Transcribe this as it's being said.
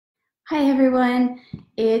Hi everyone,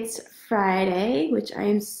 it's Friday, which I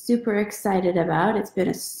am super excited about. It's been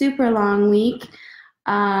a super long week.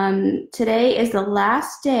 Today is the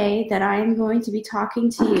last day that I'm going to be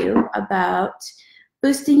talking to you about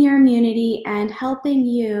boosting your immunity and helping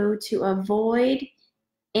you to avoid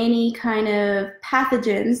any kind of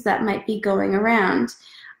pathogens that might be going around.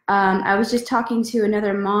 I was just talking to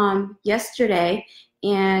another mom yesterday,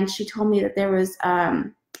 and she told me that there was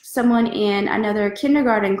someone in another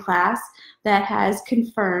kindergarten class that has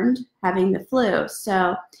confirmed having the flu.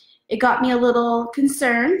 So it got me a little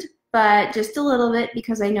concerned, but just a little bit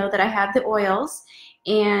because I know that I have the oils,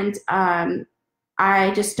 and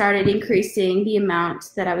I just started increasing the amount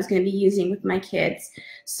that I was going to be using with my kids.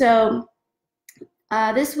 So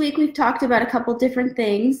this week we've talked about a couple different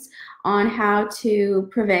things on how to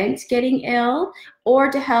prevent getting ill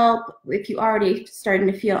or to help if you already starting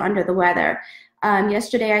to feel under the weather.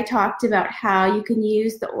 Yesterday I talked about how you can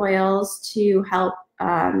use the oils to help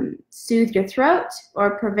soothe your throat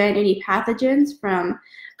or prevent any pathogens from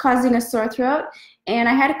causing a sore throat. And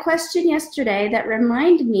I had a question yesterday that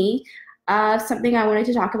reminded me of something I wanted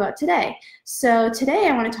to talk about today. So today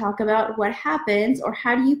I want to talk about what happens or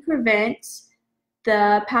how do you prevent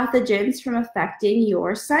the pathogens from affecting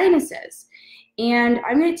your sinuses. And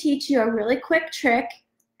I'm going to teach you a really quick trick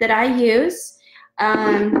that I use.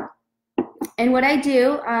 And what I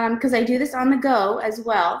do, because I do this on the go as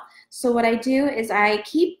well, so what I do is I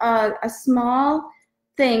keep a small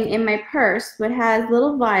thing in my purse that has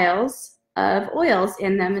little vials of oils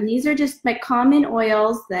in them. And these are just my common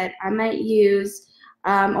oils that I might use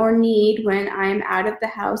or need when I'm out of the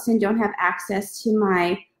house and don't have access to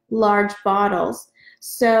my large bottles.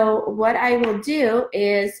 So what I will do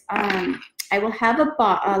is I will have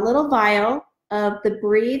a little vial of the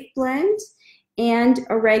Breathe blend and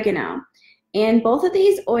oregano. And both of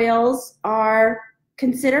these oils are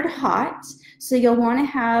considered hot, so you'll want to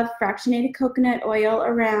have fractionated coconut oil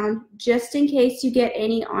around just in case you get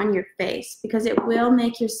any on your face, because it will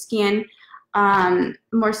make your skin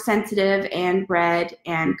more sensitive and red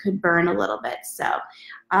and could burn a little bit. So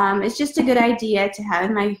it's just a good idea to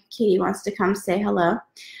have. My kitty wants to come say hello.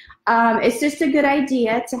 It's just a good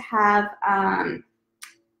idea to have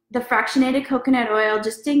the fractionated coconut oil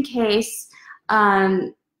just in case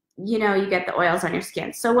you know, you get the oils on your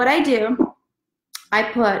skin. So what I do, I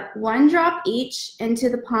put 1 drop each into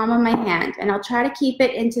the palm of my hand, and I'll try to keep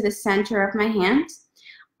it into the center of my hand.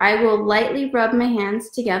 I will lightly rub my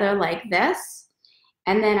hands together like this,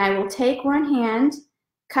 and then I will take one hand,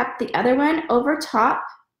 cup the other one over top,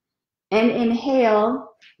 and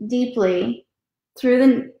inhale deeply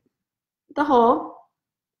through the hole,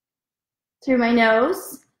 through my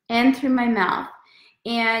nose, and through my mouth.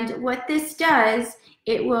 And what this does,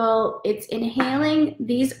 it's inhaling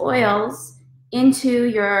these oils into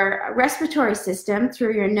your respiratory system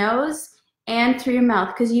through your nose and through your mouth,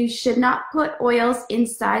 because you should not put oils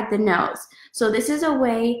inside the nose. So this is a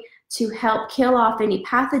way to help kill off any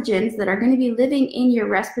pathogens that are going to be living in your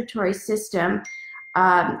respiratory system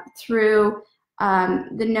through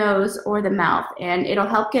the nose or the mouth, and it'll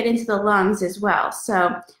help get into the lungs as well.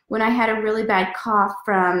 So when I had a really bad cough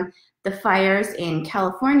from the fires in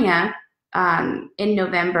California in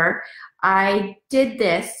November, I did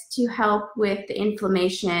this to help with the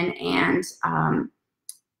inflammation and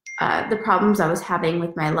the problems I was having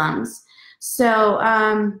with my lungs. So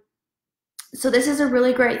so this is a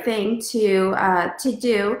really great thing to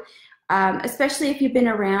do, especially if you've been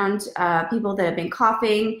around people that have been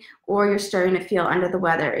coughing or you're starting to feel under the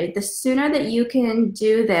weather. The sooner that you can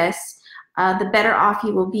do this, the better off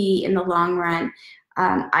you will be in the long run.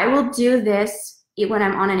 I will do this when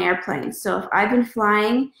I'm on an airplane. So if I've been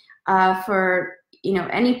flying for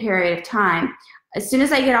any period of time, as soon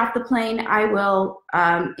as I get off the plane, I will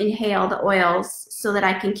inhale the oils so that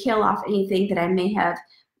I can kill off anything that I may have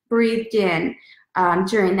breathed in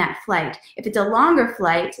during that flight. If it's a longer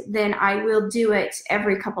flight, then I will do it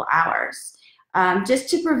every couple hours, just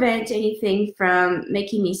to prevent anything from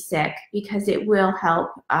making me sick, because it will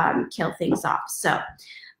help kill things off. So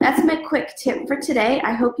that's my quick tip for today.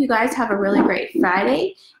 I hope you guys have a really great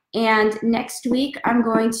Friday. And next week, I'm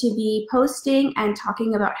going to be posting and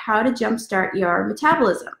talking about how to jumpstart your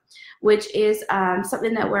metabolism, which is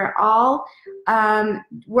something that we're all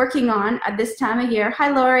working on at this time of year. Hi,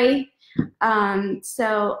 Lori.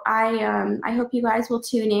 So I hope you guys will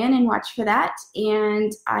tune in and watch for that.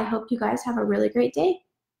 And I hope you guys have a really great day.